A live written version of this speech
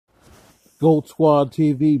Gold Squad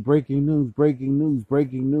TV, breaking news, breaking news,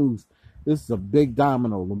 breaking news. This is a big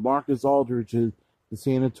domino. Lamarcus Aldridge and the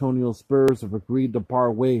San Antonio Spurs have agreed to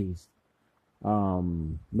part ways.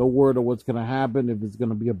 No word of what's going to happen, if it's going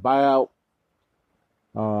to be a buyout.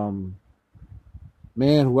 Man,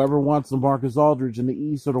 whoever wants Lamarcus Aldridge in the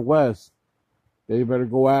East or the West, they better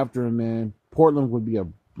go after him, man. Portland would be a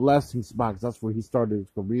blessing spot because that's where he started his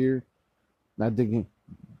career. And I think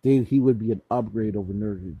he would be an upgrade over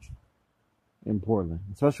Nurkic in Portland,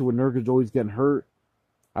 especially with Nurkic always getting hurt.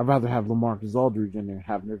 I'd rather have Lamarcus Aldridge in there and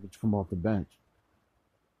have Nurkic come off the bench.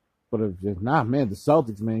 But if not, man, the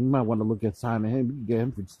Celtics, man, you might want to look at signing him. You can get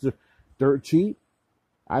him for dirt cheap.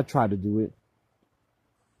 I try to do it.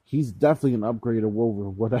 He's definitely an upgrade over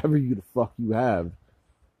whatever the fuck you have.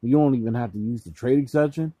 You don't even have to use the trading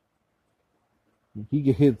section. He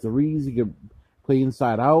can hit threes. He can play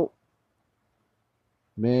inside out.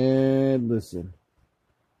 Man, listen.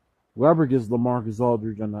 Whoever gets Lamarcus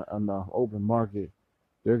Aldridge on the open market,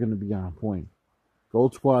 they're going to be on point.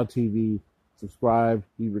 Gold Squad TV. Subscribe.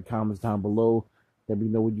 Leave your comments down below. Let me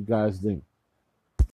know what you guys think.